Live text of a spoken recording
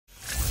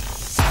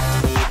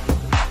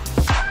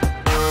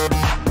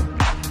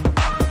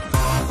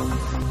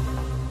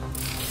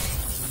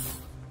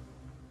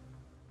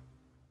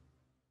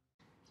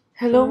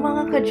Hello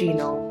mga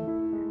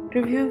ka-genome!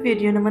 Review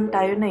video naman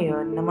tayo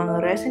ngayon ng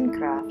mga resin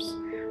crafts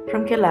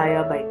from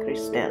Kelaya by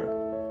Kristele.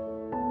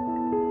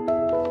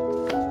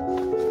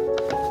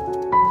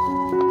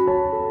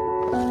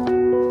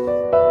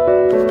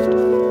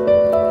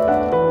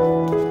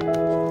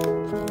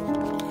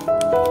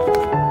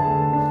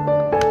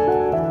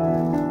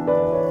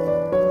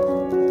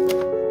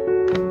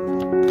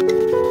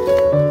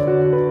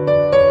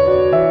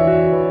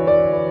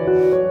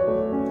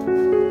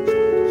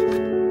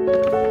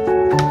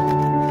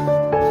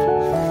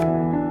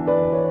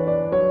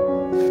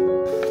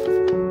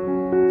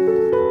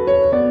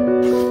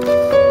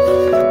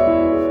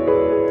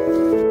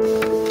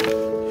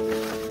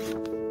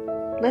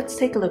 Let's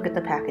take a look at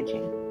the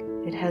packaging.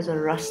 It has a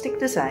rustic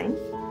design,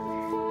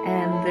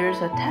 and there's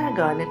a tag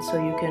on it so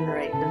you can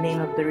write the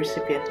name of the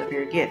recipient of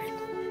your gift.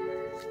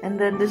 And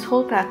then this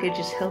whole package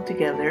is held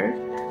together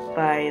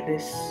by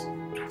this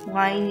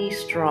twiny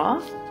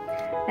straw.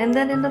 And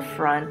then in the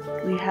front,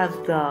 we have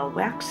the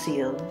wax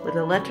seal with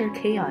the letter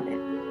K on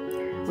it,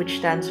 which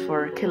stands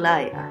for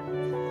Kelaya.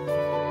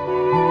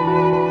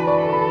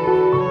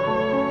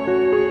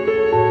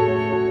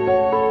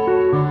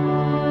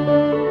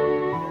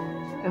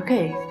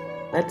 Okay,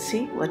 let's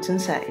see what's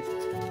inside.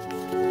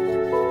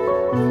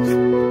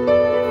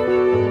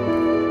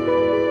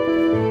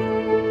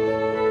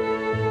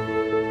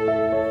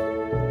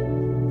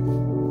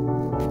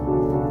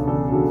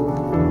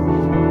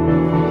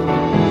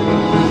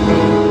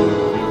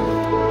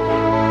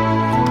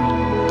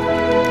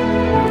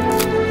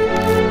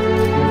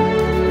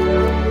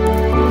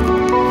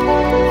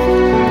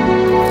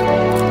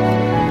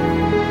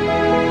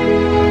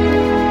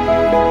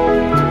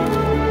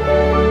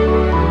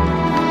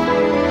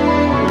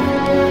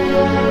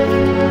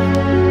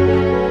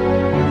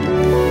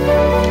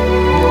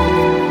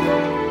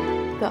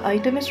 The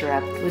item is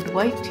wrapped with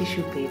white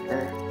tissue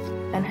paper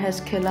and has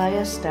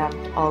Kelaya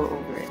stamped all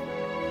over it.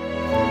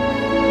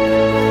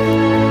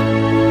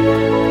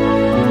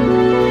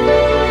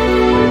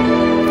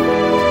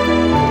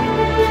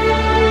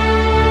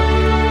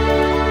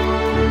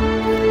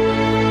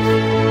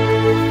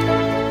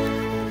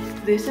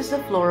 This is the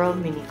floral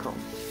mini comb.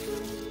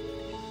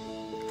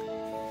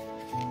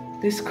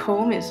 This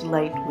comb is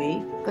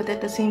lightweight but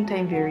at the same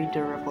time very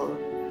durable.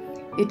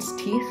 Its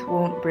teeth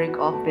won't break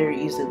off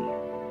very easily.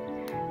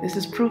 This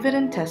is proven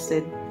and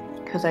tested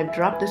because I've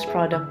dropped this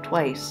product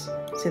twice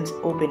since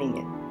opening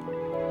it.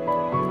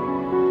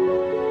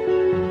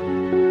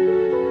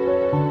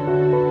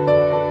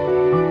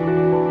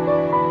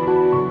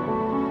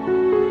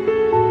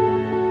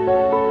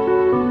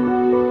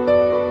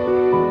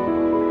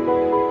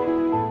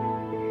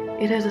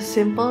 It has a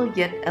simple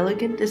yet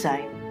elegant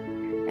design,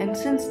 and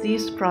since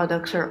these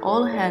products are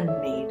all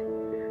handmade,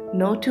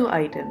 no two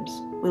items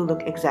will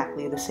look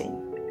exactly the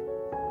same.